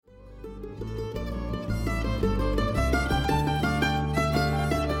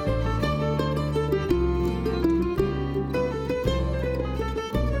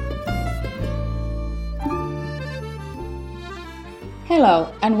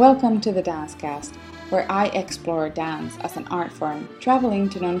Hello and welcome to the Dancecast, where I explore dance as an art form, traveling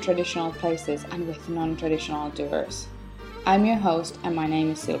to non-traditional places and with non-traditional doers. I'm your host and my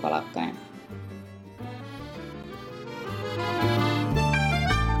name is Silva Lakkonen.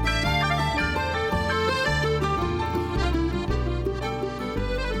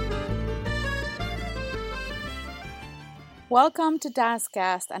 Welcome to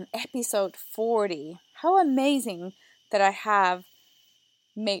Dancecast and episode 40. How amazing that I have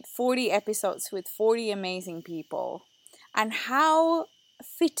made 40 episodes with 40 amazing people. And how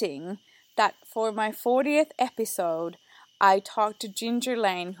fitting that for my 40th episode, I talked to Ginger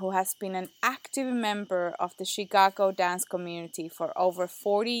Lane, who has been an active member of the Chicago dance community for over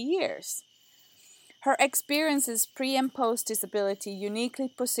 40 years. Her experiences pre and post disability uniquely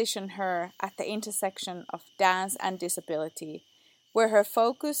position her at the intersection of dance and disability, where her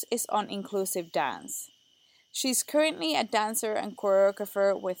focus is on inclusive dance. She's currently a dancer and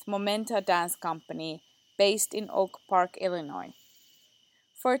choreographer with Momenta Dance Company, based in Oak Park, Illinois.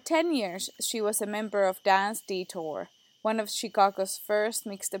 For 10 years, she was a member of Dance Detour, one of Chicago's first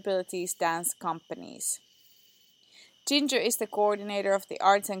mixed abilities dance companies. Ginger is the coordinator of the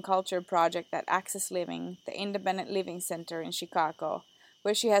Arts and Culture Project at Access Living, the independent living center in Chicago,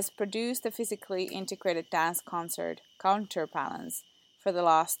 where she has produced the physically integrated dance concert, Counterbalance, for the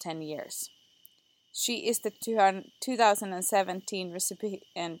last 10 years. She is the 2017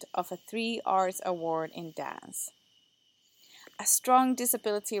 recipient of a 3 Arts Award in Dance. A strong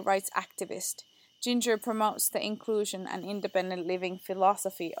disability rights activist, Ginger promotes the inclusion and independent living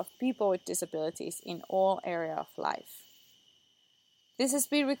philosophy of people with disabilities in all areas of life. This has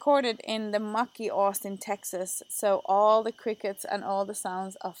been recorded in the mucky Austin, Texas, so all the crickets and all the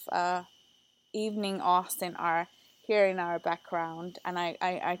sounds of evening Austin are here in our background, and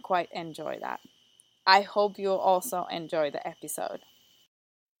I quite enjoy that. I hope you'll also enjoy the episode.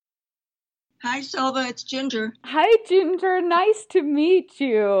 Hi, Silva. It's Ginger. Hi, Ginger. Nice to meet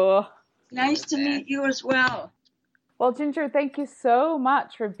you. Nice to meet you as well. Well, Ginger, thank you so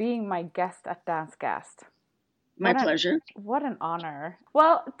much for being my guest at Dancecast. My pleasure. What an honor.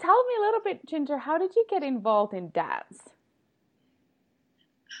 Well, tell me a little bit, Ginger, how did you get involved in dance?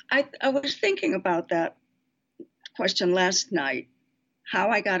 I was thinking about that question last night. How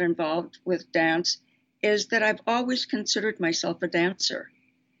I got involved with dance is that I've always considered myself a dancer.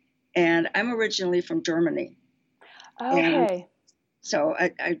 And I'm originally from Germany. Okay. And so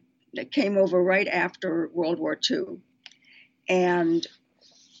I came over right after World War II. And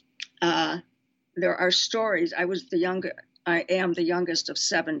there are stories. I am the youngest of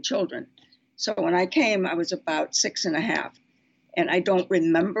 7 children. So when I came, I was about 6.5. And I don't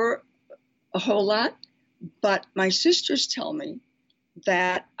remember a whole lot, but my sisters tell me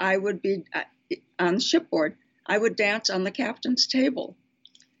that I would be on shipboard. I would dance on the captain's table.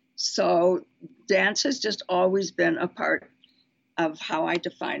 So dance has just always been a part of how I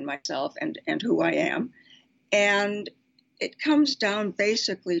define myself and who I am. And it comes down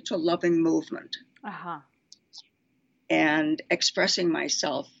basically to loving movement and expressing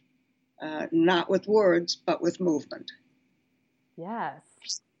myself, not with words, but with movement. Yes.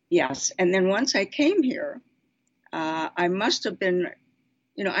 Yes. And then once I came here, I must have been,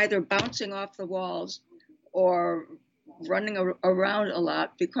 either bouncing off the walls or running around a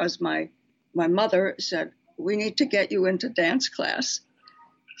lot because my mother said, we need to get you into dance class.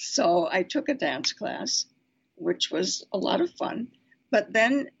 So I took a dance class, which was a lot of fun. But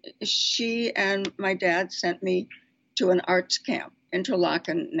then she and my dad sent me to an arts camp,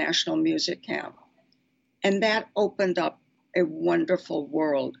 Interlochen National Music Camp. And that opened up a wonderful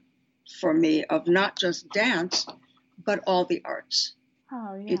world for me of not just dance, but all the arts.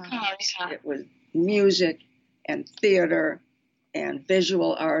 Oh, yeah. It was music and theater and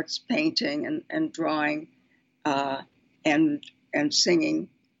visual arts, painting and drawing, and singing,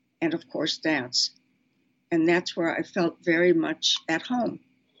 and of course dance. And that's where I felt very much at home.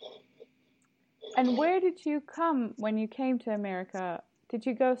 And where did you come when you came to America? Did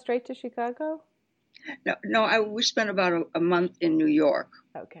you go straight to Chicago? No, we spent about a month in New York.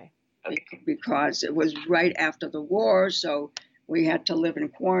 Okay. Because it was right after the war, so we had to live in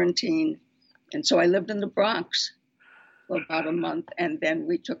quarantine. And so I lived in the Bronx for about a month, and then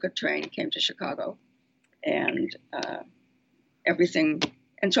we took a train, came to Chicago, and everything.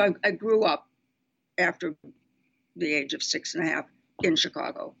 And so I grew up after the age of 6.5 in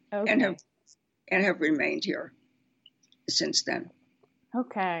Chicago, and have remained here since then.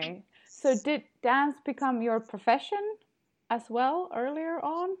 Okay. So did dance become your profession as well earlier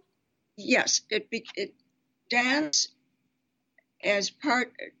on? Yes, dance as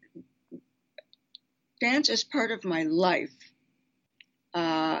part of my life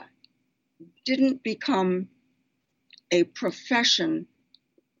didn't become a profession.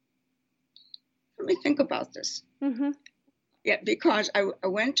 Let me think about this. Mm-hmm. Yeah, because I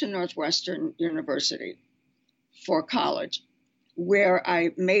went to Northwestern University for college, where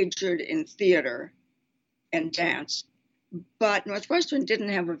I majored in theater and dance, but Northwestern didn't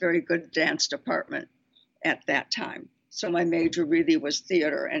have a very good dance department at that time. So my major really was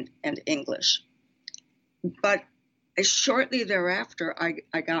theater and English. But shortly thereafter,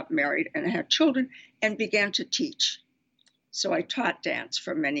 I got married and had children and began to teach. So I taught dance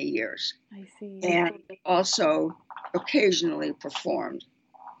for many years. I see. And also occasionally performed.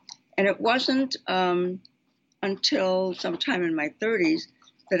 And it wasn't until sometime in my 30s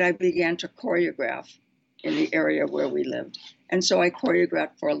that I began to choreograph in the area where we lived. And so I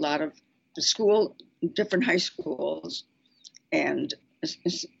choreographed for a lot of the school, different high schools, and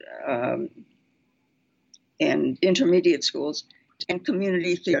intermediate schools, and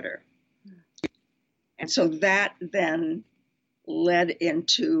community theater. And so that then led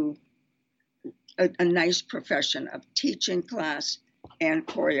into a nice profession of teaching class and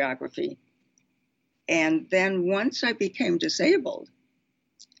choreography. And then once I became disabled,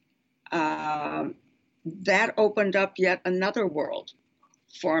 that opened up yet another world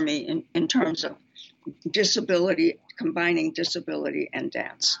for me in terms of disability, combining disability and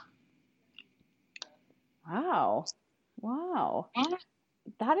dance. Wow. Wow.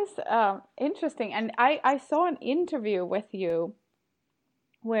 That is interesting. And I saw an interview with you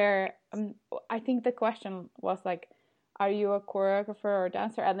where I think the question was like, are you a choreographer or a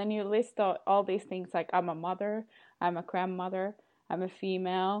dancer? And then you list all these things like, I'm a mother, I'm a grandmother, I'm a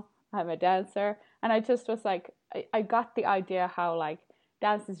female, I'm a dancer. And I just was like, I got the idea how like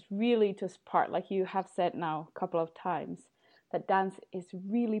dance is really just part, like you have said now a couple of times, that dance is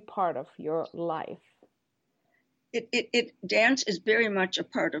really part of your life. Dance is very much a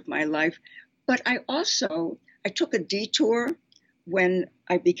part of my life, but I took a detour when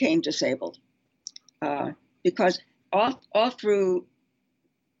I became disabled, because all through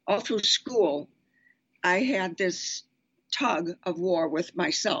school, I had this tug of war with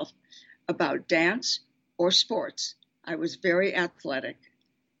myself about dance or sports. I was very athletic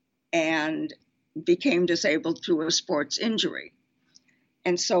and became disabled through a sports injury.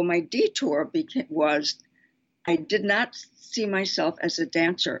 And so my detour was I did not see myself as a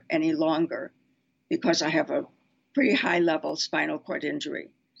dancer any longer because I have a pretty high level spinal cord injury.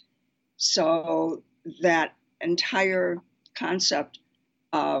 So that entire concept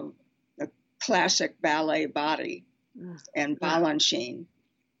of the classic ballet body and Balanchine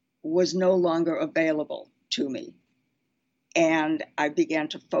was no longer available to me. And I began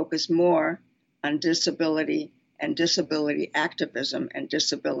to focus more on disability and disability activism and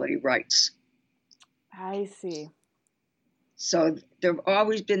disability rights. I see. So there have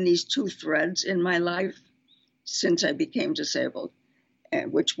always been these two threads in my life since I became disabled,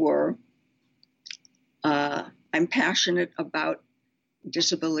 which were I'm passionate about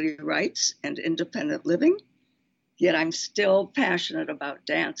disability rights and independent living, yet I'm still passionate about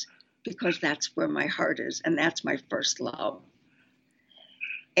dance because that's where my heart is, and that's my first love.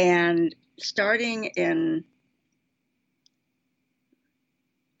 And starting in,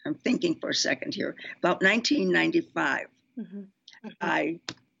 I'm thinking for a second here, about 1995, I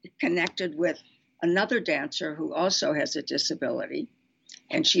connected with another dancer who also has a disability,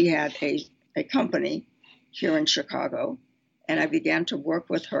 and she had a company here in Chicago, and I began to work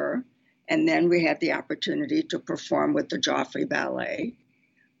with her. And then we had the opportunity to perform with the Joffrey Ballet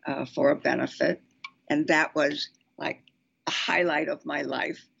for a benefit. And that was like a highlight of my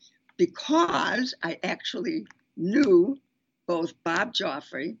life because I actually knew both Bob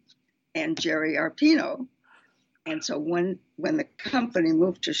Joffrey and Jerry Arpino. And so when the company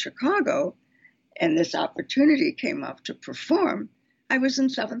moved to Chicago and this opportunity came up to perform, I was in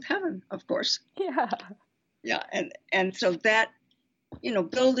seventh heaven, of course. Yeah. Yeah. And so that,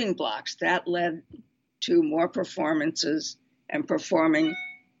 building blocks, that led to more performances and performing.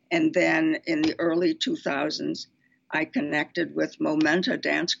 And then in the early 2000s, I connected with Momenta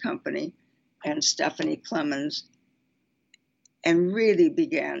Dance Company and Stephanie Clemens and really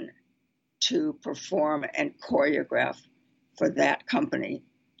began to perform and choreograph for that company.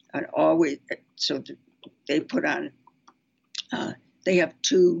 And always, so they put on, they have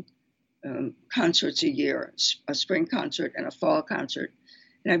two concerts a year, a spring concert and a fall concert.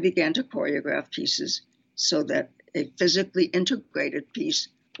 And I began to choreograph pieces so that a physically integrated piece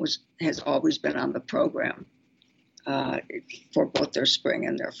has always been on the program for both their spring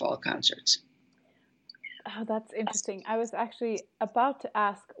and their fall concerts. Oh, that's interesting. I was actually about to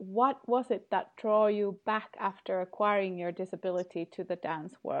ask, what was it that drew you back after acquiring your disability to the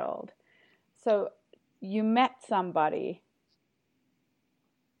dance world? So you met somebody.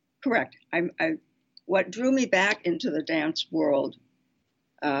 Correct. What drew me back into the dance world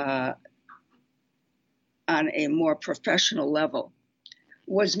on a more professional level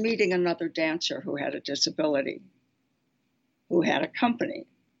was meeting another dancer who had a disability, who had a company.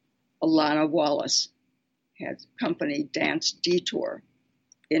 Alana Wallace had a company, Dance Detour,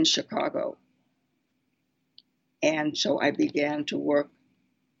 in Chicago. And so I began to work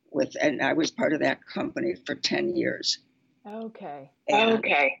with, and I was part of that company for 10 years. Okay. And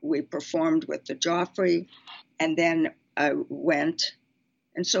we performed with the Joffrey, and then I went,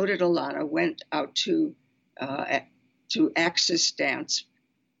 and so did Alana, went out to Axis Dance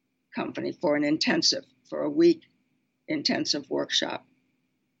Company for a week intensive workshop,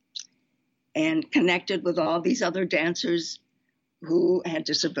 and connected with all these other dancers who had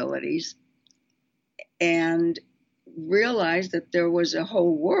disabilities, and realized that there was a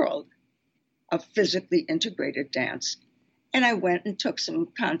whole world of physically integrated dance. And I went and took some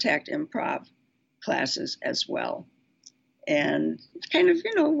contact improv classes as well. And kind of,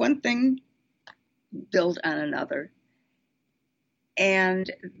 one thing built on another.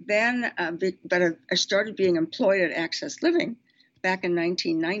 And then, but I started being employed at Access Living back in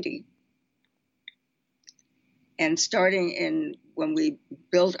 1990. And starting when we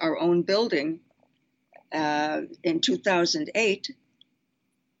built our own building in 2008,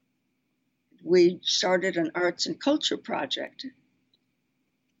 we started an arts and culture project.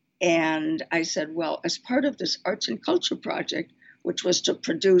 And I said, well, as part of this arts and culture project, which was to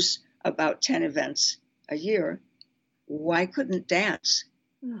produce about 10 events a year, why couldn't dance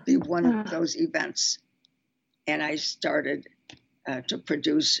be one of those events? And I started to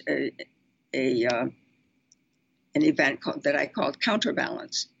produce an event that I called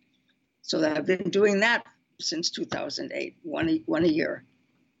Counterbalance. So that I've been doing that since 2008, one a year.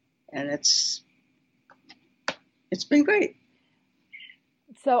 And it's been great.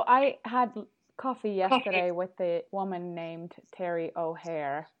 So I had coffee yesterday with a woman named Terry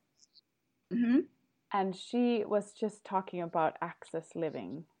O'Hare. Mm-hmm. And she was just talking about Access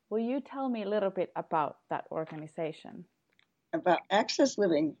Living. Will you tell me a little bit about that organization? About Access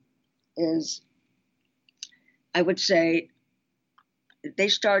Living is, I would say, they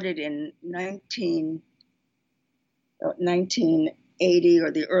started in 1980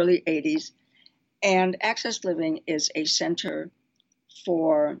 or the early 80s. And Access Living is a center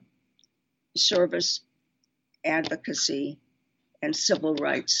for service, advocacy, and civil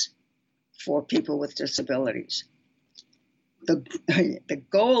rights for people with disabilities. The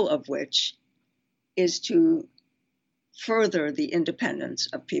goal of which is to further the independence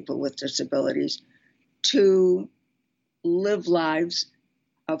of people with disabilities to live lives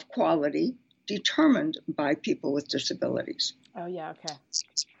of quality determined by people with disabilities. Oh, yeah, okay.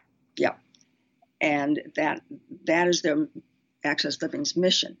 Yeah. And that is their Access Living's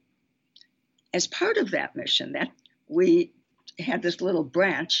mission. As part of that mission, that we had this little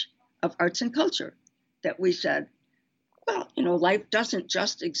branch of arts and culture that we said, well, life doesn't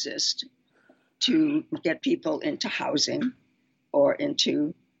just exist to get people into housing or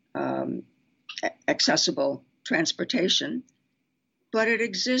into accessible transportation, but it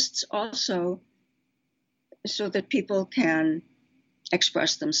exists also so that people can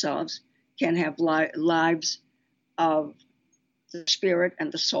express themselves, can have lives of the spirit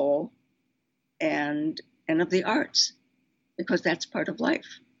and the soul and of the arts, because that's part of life.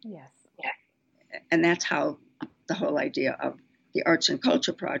 Yes. And that's how the whole idea of the Arts and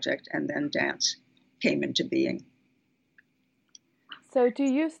Culture Project and then dance came into being. So do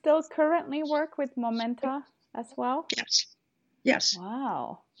you still currently work with Momenta as well? Yes.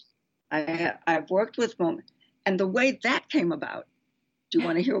 Wow. I've worked with Momenta. And the way that came about, do you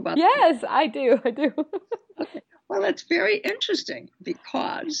want to hear about that? Yes, I do. Okay. Well, it's very interesting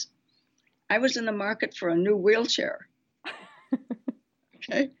because I was in the market for a new wheelchair.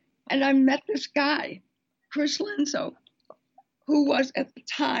 Okay. And I met this guy, Chris Lenzo, who was at the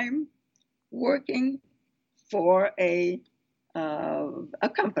time working for a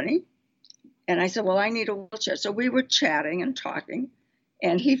company. And I said, well, I need a wheelchair. So we were chatting and talking,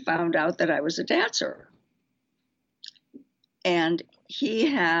 and he found out that I was a dancer. And he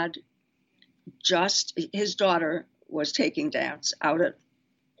had his daughter was taking dance out at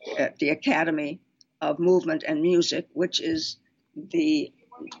the Academy of Movement and Music, which is the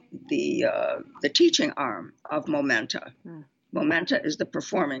teaching arm of Momenta. Momenta is the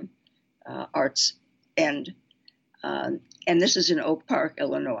performing arts end. And this is in Oak Park,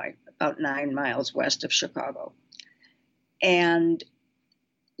 Illinois, about 9 miles west of Chicago. And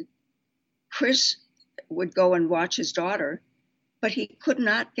Chris would go and watch his daughter, but he could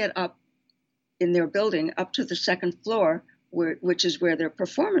not get up in their building up to the second floor, which is where their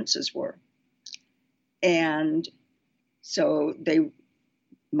performances were. And so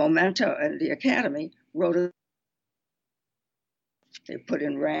Momenta and the Academy they put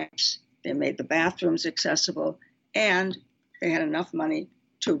in ramps, they made the bathrooms accessible, and they had enough money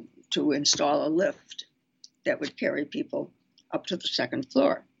to install a lift that would carry people up to the second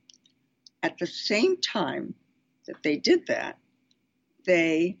floor. At the same time that they did that,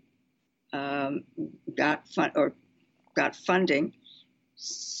 they got funding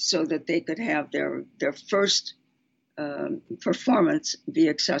so that they could have their first performance be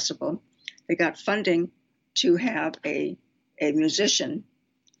accessible. They got funding to have a musician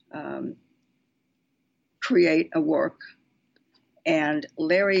create a work, and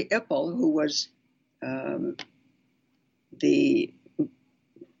Larry Ipple, who was the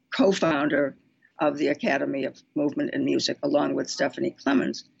co-founder of the Academy of Movement and Music, along with Stephanie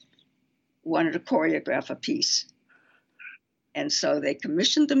Clemons, wanted to choreograph a piece. And so they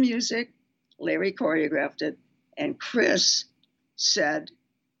commissioned the music, Larry choreographed it, and Chris said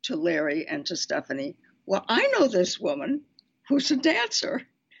to Larry and to Stephanie, well, I know this woman who's a dancer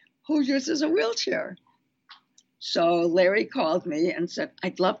who uses a wheelchair. So Larry called me and said,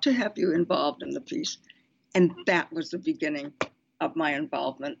 I'd love to have you involved in the piece. And that was the beginning of my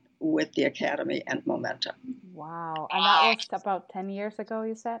involvement with the Academy and Momenta. Wow. And that was about 10 years ago,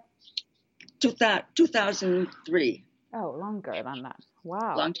 you said? 2003. Oh, longer than that.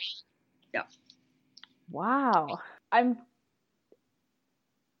 Wow. Long, yeah. Wow. I'm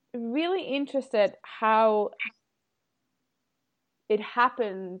really interested how it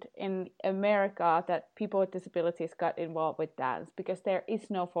happened in America that people with disabilities got involved with dance, because there is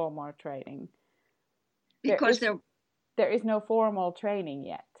no formal training. Because there is no formal training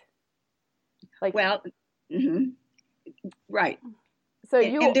yet. Mm-hmm. Right. So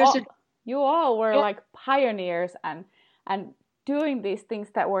you all were like pioneers and doing these things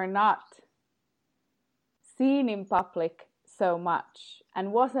that were not seen in public so much,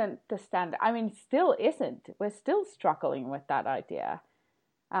 and wasn't the standard. I mean, still isn't. We're still struggling with that idea.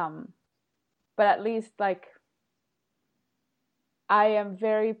 But at least, like, I am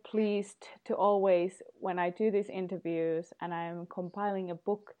very pleased to always, when I do these interviews and I'm compiling a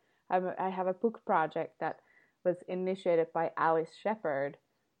book, I have a book project that was initiated by Alice Shepherd.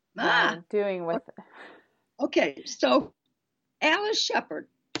 Doing with. Okay, so Alice Shepherd,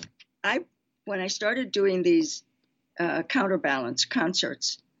 when I started doing these counterbalance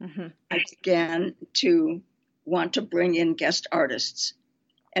concerts, mm-hmm. I began to want to bring in guest artists,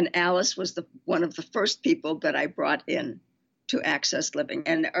 and Alice was one of the first people that I brought in to Access Living,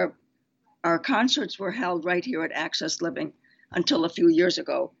 and our concerts were held right here at Access Living until a few years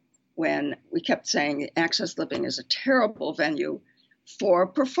ago, when we kept saying Access Living is a terrible venue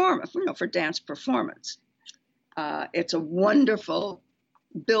for for dance performance. It's a wonderful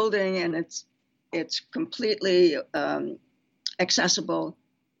building, and it's completely accessible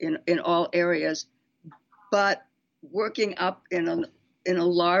in all areas, but working up in a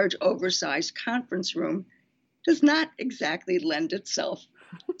large, oversized conference room does not exactly lend itself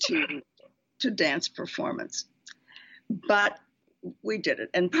to dance performance. But we did it,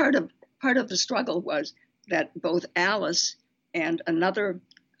 and part of the struggle was that both Alice and another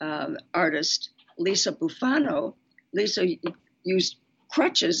artist, Lisa Bufano, used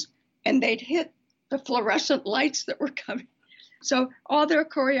crutches, and they'd hit the fluorescent lights that were coming. So all their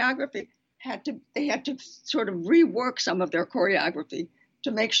choreography they had to sort of rework some of their choreography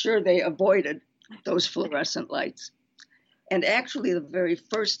to make sure they avoided those fluorescent lights. And actually, the very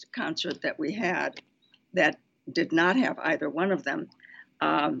first concert that we had that did not have either one of them,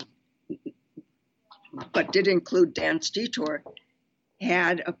 but did include Dance Detour,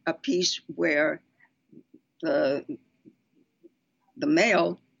 had a piece where the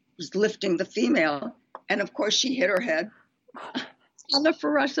male was lifting the female, and of course she hit her head on the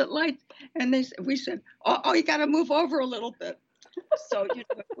fluorescent light, and we said, oh, you got to move over a little bit. So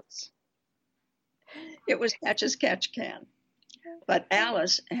it was catch as catch can. But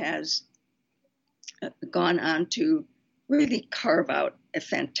Alice has gone on to really carve out a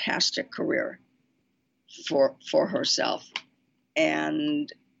fantastic career for herself.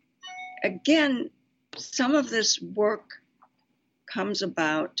 And again, some of this work comes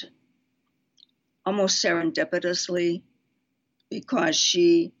about almost serendipitously, because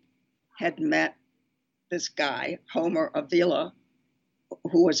she had met this guy, Homer Avila,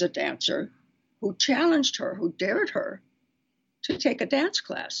 who was a dancer, who challenged her, who dared her to take a dance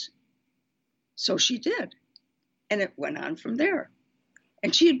class. So she did. And it went on from there.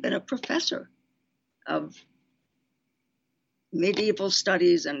 And she had been a professor of medieval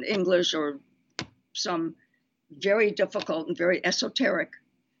studies and English or some very difficult and very esoteric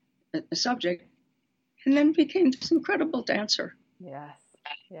subject, and then became this incredible dancer. Yes,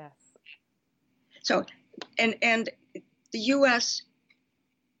 yes. So, and the U.S.,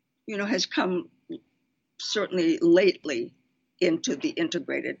 has come certainly lately into the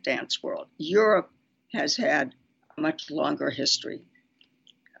integrated dance world. Europe has had a much longer history,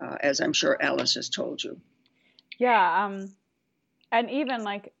 as I'm sure Alice has told you. Yeah, and even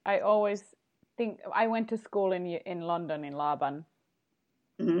like I always think I went to school in London in Laban.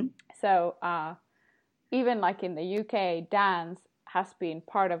 Mm-hmm. So even like in the UK, dance has been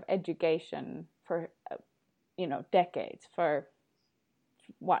part of education for decades, for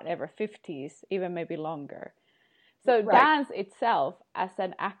whatever 50s, even maybe longer. So Right. Dance itself as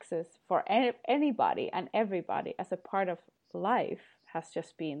an access for anybody and everybody as a part of life has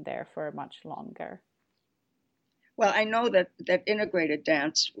just been there for much longer. Well, I know that integrated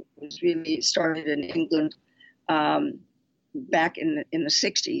dance was really started in England back in the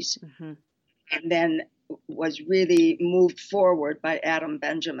 60s, Mm-hmm. and then was really moved forward by Adam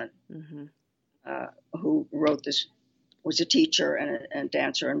Benjamin, Mm-hmm. who was a teacher and a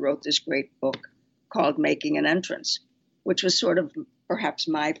dancer, and wrote this great book called Making an Entrance, which was sort of perhaps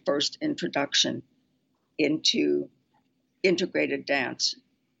my first introduction into integrated dance.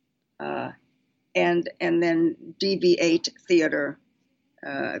 And then DV8 Theater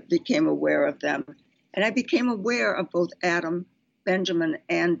became aware of them. And I became aware of both Adam Benjamin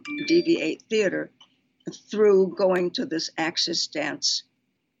and DV8 Theater through going to this Axis Dance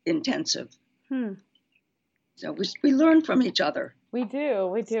intensive. So we learn from each other. We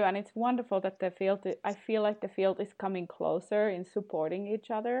do, and it's wonderful that I feel like the field is coming closer in supporting each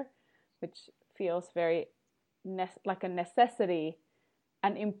other, which feels very like a necessity,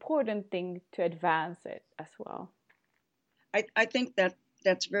 an important thing to advance it as well. I think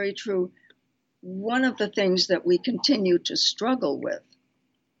that's very true. One of the things that we continue to struggle with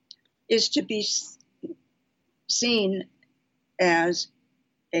is to be seen as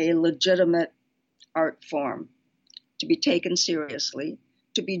a legitimate art form, to be taken seriously,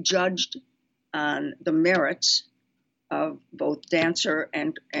 to be judged on the merits of both dancer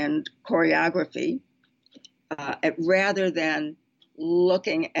and choreography, rather than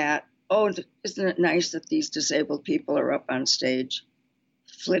looking at, oh, isn't it nice that these disabled people are up on stage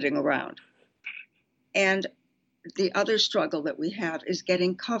flitting around? And the other struggle that we have is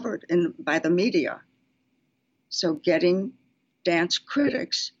getting covered by the media. So getting dance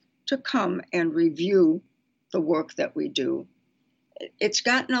critics to come and review the work that we do. It's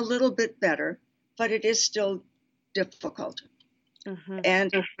gotten a little bit better, but it is still difficult. Mm-hmm.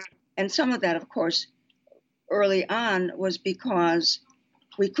 And some of that, of course, early on was because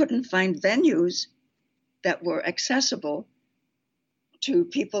we couldn't find venues that were accessible to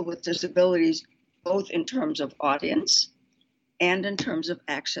people with disabilities, both in terms of audience and in terms of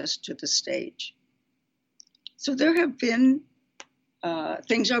access to the stage. So there have been,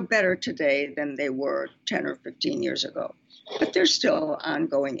 things are better today than they were 10 or 15 years ago, but there's still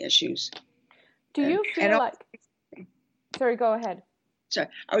ongoing issues. Do you feel like, sorry, go ahead. So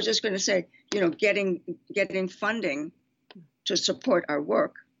I was just going to say, getting funding to support our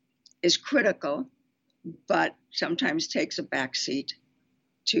work is critical, but sometimes takes a backseat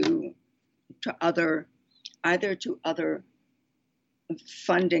to other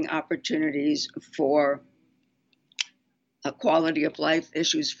funding opportunities for quality of life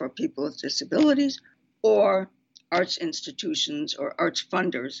issues for people with disabilities, or arts institutions or arts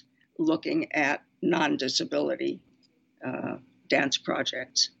funders looking at non-disability dance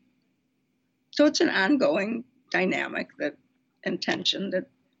projects. So it's an ongoing dynamic and tension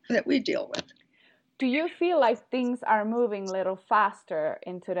that we deal with. Do you feel like things are moving a little faster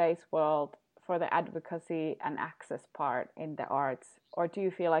in today's world for the advocacy and access part in the arts? Or do you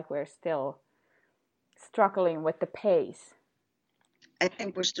feel like we're still struggling with the pace? I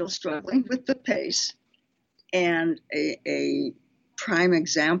think we're still struggling with the pace. And a prime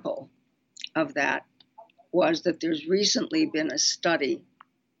example of that was that there's recently been a study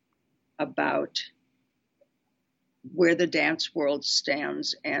about where the dance world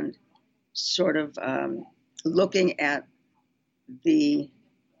stands and sort of looking at the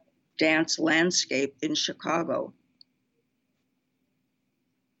dance landscape in Chicago.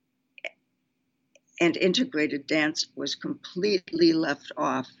 And integrated dance was completely left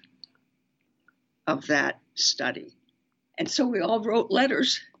off of that study. And so we all wrote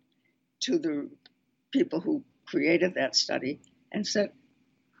letters to the people who created that study and said,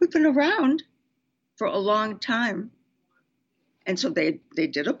 we've been around for a long time. And so they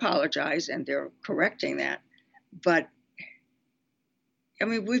did apologize, and they're correcting that. But I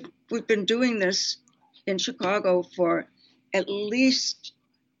mean, we've been doing this in Chicago for at least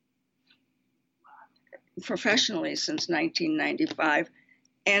professionally since 1995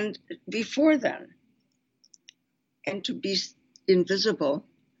 and before then. And to be invisible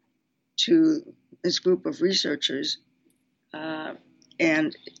to this group of researchers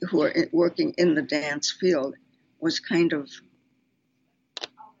and who are working in the dance field was kind of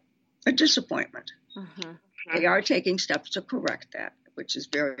a disappointment. Mm-hmm. They are taking steps to correct that, which is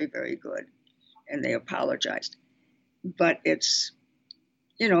very, very good. And they apologized. But it's,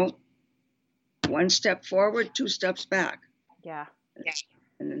 one step forward, two steps back. Yeah.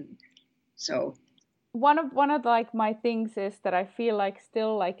 And so one of like my things is that I feel like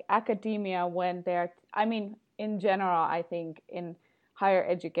still like academia when they're, I mean, in general, I think in higher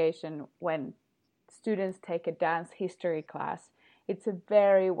education, when students take a dance history class, it's a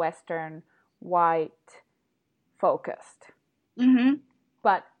very Western, white focused. Mm-hmm.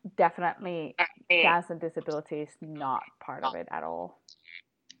 But definitely dance and disability is not part of it at all.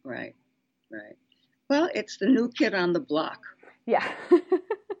 Right. Well, it's the new kid on the block. Yeah.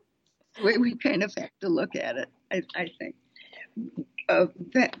 we kind of have to look at it, I think.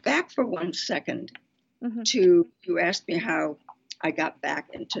 Back for 1 second mm-hmm. You asked me how I got back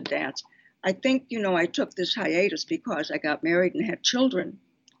into dance. I think, I took this hiatus because I got married and had children.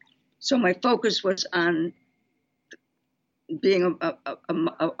 So my focus was on being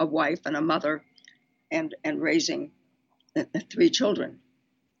a wife and a mother and raising 3 children.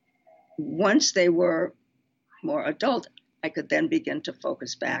 Once they were more adult, I could then begin to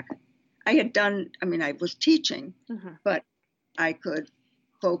focus back. I was teaching, mm-hmm. but I could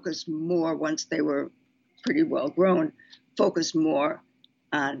focus more once they were pretty well grown, focus more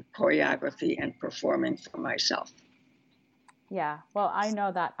on choreography and performing for myself. Yeah, well, I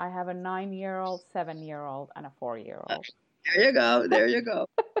know that. I have a 9-year-old, 7-year-old, and a 4-year-old. There you go.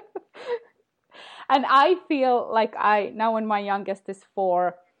 And I feel like now when my youngest is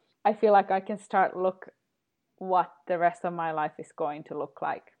 4, I feel like I can start look what the rest of my life is going to look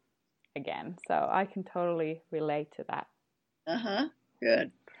like again. So I can totally relate to that. Uh-huh,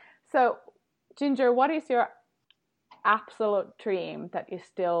 good. So, Ginger, what is your absolute dream that you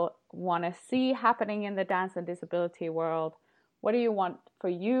still want to see happening in the dance and disability world? What do you want for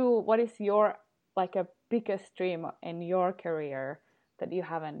you? What is your like a biggest dream in your career that you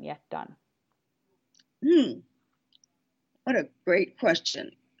haven't yet done? What a great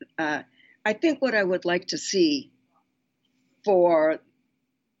question. I think what I would like to see for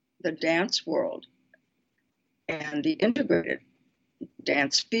the dance world and the integrated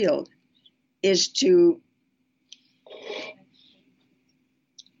dance field is to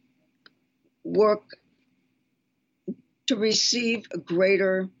work to receive a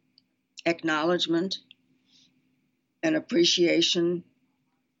greater acknowledgement and appreciation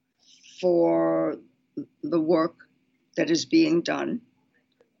for the work that is being done.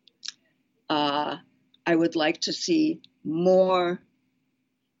 I would like to see more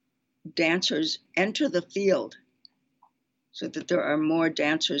dancers enter the field so that there are more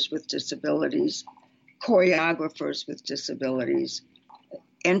dancers with disabilities, choreographers with disabilities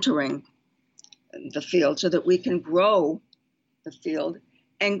entering the field so that we can grow the field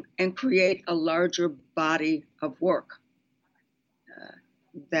and create a larger body of work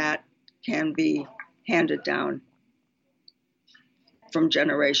that can be handed down from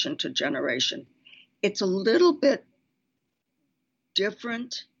generation to generation. It's a little bit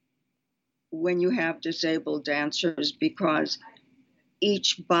different when you have disabled dancers because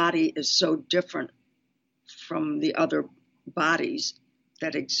each body is so different from the other bodies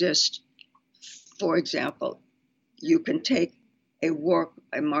that exist. For example, you can take a work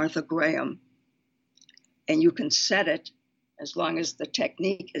by Martha Graham and you can set it, as long as the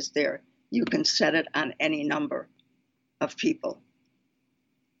technique is there, you can set it on any number of people,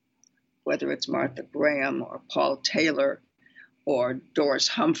 whether it's Martha Graham or Paul Taylor or Doris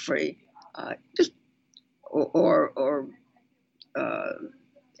Humphrey, or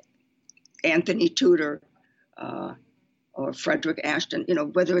Anthony Tudor or Frederick Ashton,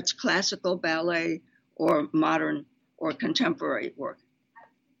 whether it's classical ballet or modern or contemporary work.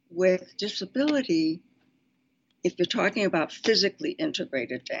 With disability, if you're talking about physically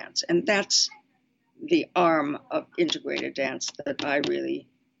integrated dance, and that's the arm of integrated dance that I really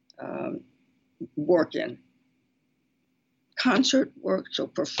work in. Concert work, so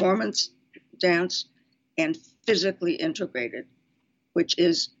performance dance, and physically integrated, which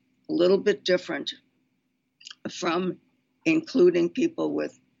is a little bit different from including people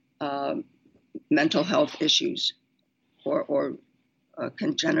with mental health issues or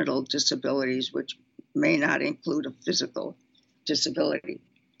congenital disabilities, which may not include a physical disability.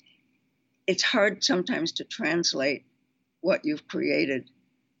 it's hard sometimes to translate what you've created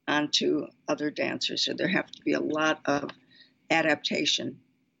onto other dancers. So there have to be a lot of adaptation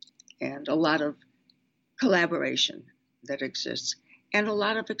and a lot of collaboration that exists and a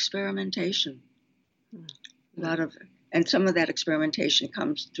lot of experimentation. And some of that experimentation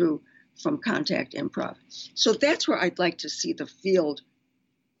comes through from contact improv. So that's where I'd like to see the field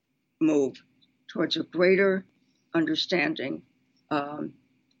move, towards a greater understanding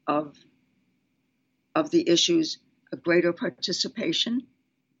of the issues, a greater participation,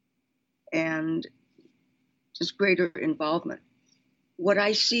 and just greater involvement. What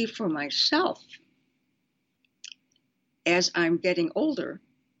I see for myself as I'm getting older,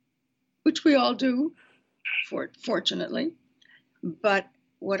 which we all do, fortunately, but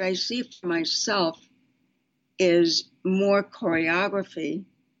what I see for myself is more choreography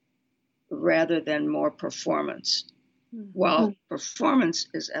rather than more performance. While performance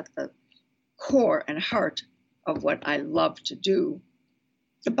is at the core and heart of what I love to do,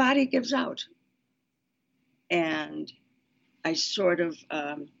 the body gives out. And I sort of,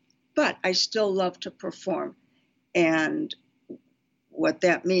 but I still love to perform. And what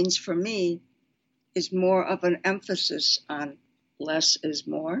that means for me is more of an emphasis on less is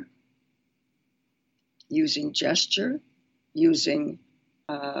more, using gesture, using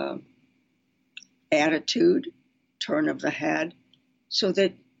attitude, turn of the head, so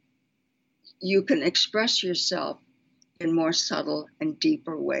that you can express yourself in more subtle and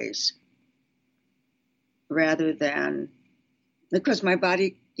deeper ways, rather than, because my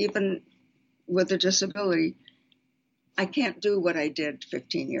body, even with a disability, I can't do what I did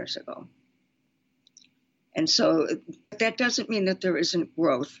 15 years ago. And so that doesn't mean that there isn't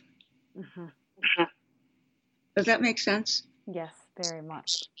growth. Mm-hmm. Does that make sense? Yes, very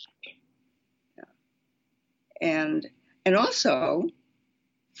much. Yeah. And also,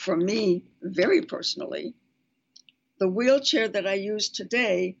 for me, very personally, the wheelchair that I use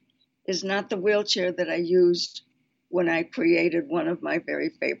today is not the wheelchair that I used when I created one of my very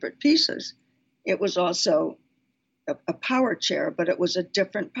favorite pieces. It was also a power chair, but it was a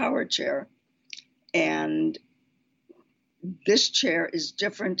different power chair. And this chair is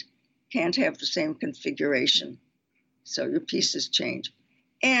different, can't have the same configuration. So your pieces change.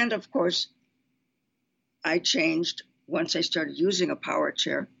 And of course, I changed once I started using a power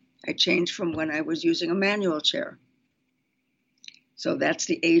chair. I changed from when I was using a manual chair. So that's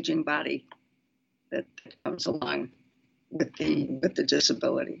the aging body that comes along with the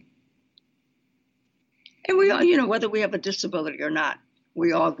disability. And we all, whether we have a disability or not,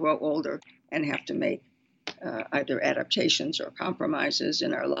 we all grow older and have to make either adaptations or compromises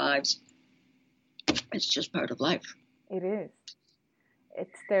in our lives. It's just part of life. It is.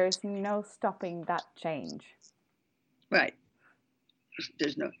 There's no stopping that change. Right.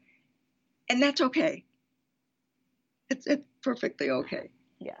 There's no, and that's okay. It's perfectly okay.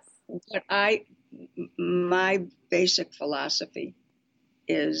 Yes. But my basic philosophy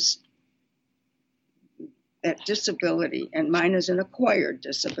is that disability, and mine is an acquired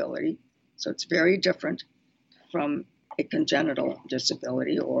disability, so it's very different from a congenital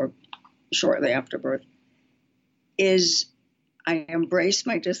disability or shortly after birth, is I embrace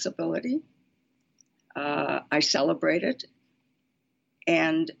my disability, I celebrate it,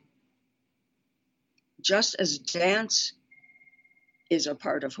 and just as dance is a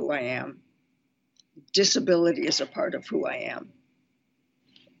part of who I am, disability is a part of who I am.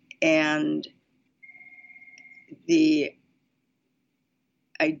 And the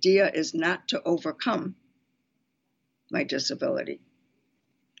idea is not to overcome my disability.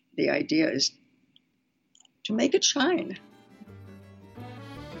 The idea is to make it shine.